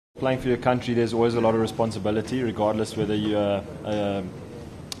Playing for your country, there's always a lot of responsibility, regardless whether you're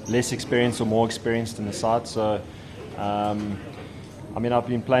less experienced or more experienced in the side. So, I mean, I've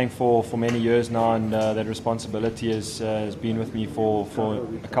been playing for many years now, and that responsibility has been with me for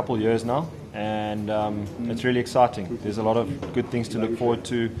a couple of years now, and it's really exciting. There's a lot of good things to look forward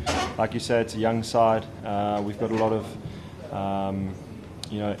to. Like you said, it's a young side. We've got a lot of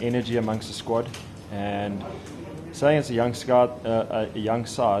energy amongst the squad, and saying it's a young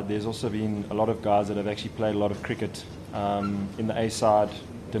side, there's also been a lot of guys that have actually played a lot of cricket in the A side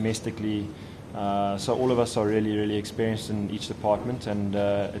domestically. So all of us are really, really experienced in each department, and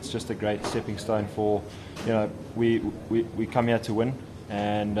it's just a great stepping stone for, we come here to win,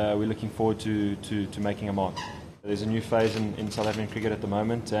 and we're looking forward to making a mark. There's a new phase in South African cricket at the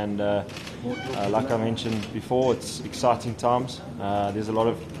moment, and like I mentioned before, it's exciting times. There's a lot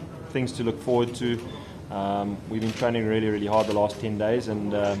of things to look forward to. We've been training really, really hard the last 10 days,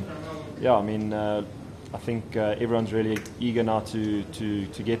 and I think everyone's really eager now to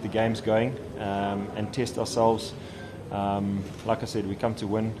get the games going and test ourselves. Like I said, we come to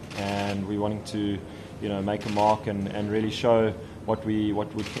win, and we're wanting to, make a mark and really show what we're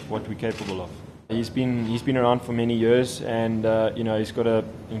capable of. He's been around for many years, and he's got an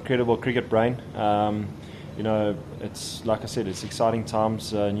incredible cricket brain. It's like I said, it's exciting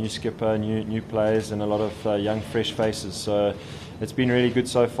times. New skipper, new players, and a lot of young, fresh faces. So it's been really good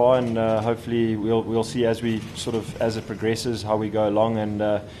so far, and hopefully we'll see as it progresses how we go along. And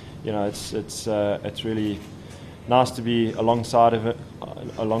it's really nice to be alongside him,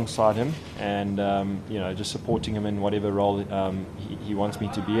 and just supporting him in whatever role he wants me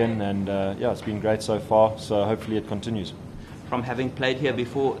to be in. And it's been great so far. So hopefully it continues. From having played here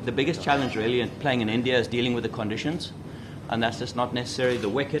before, the biggest challenge really in playing in India is dealing with the conditions, and that's just not necessarily the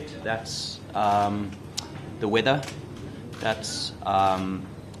wicket, that's the weather, that's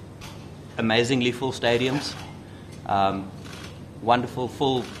amazingly full stadiums, wonderful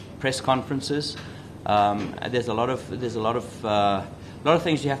full press conferences. There's a lot of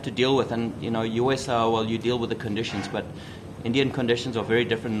things you have to deal with, and you always say, oh, well, you deal with the conditions, but Indian conditions are very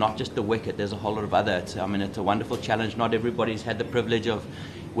different, not just the wicket, there's a whole lot of other. It's a wonderful challenge. Not everybody's had the privilege of,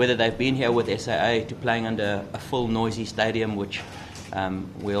 whether they've been here with SAA, to playing under a full noisy stadium, which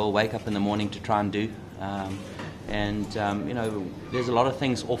we all wake up in the morning to try and do. There's a lot of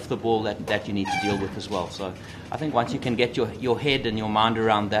things off the ball that you need to deal with as well. So I think once you can get your head and your mind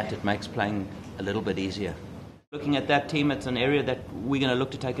around that, it makes playing a little bit easier. Looking at that team, it's an area that we're going to look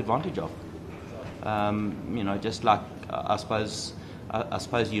to take advantage of. Just like I suppose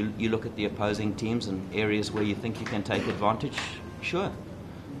you look at the opposing teams and areas where you think you can take advantage. Sure,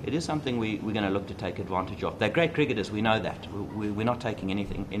 it is something we're going to look to take advantage of. They're great cricketers, we know that. We're not taking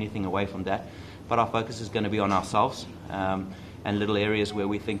anything away from that, but our focus is going to be on ourselves and little areas where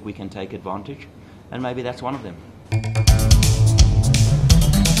we think we can take advantage, and maybe that's one of them.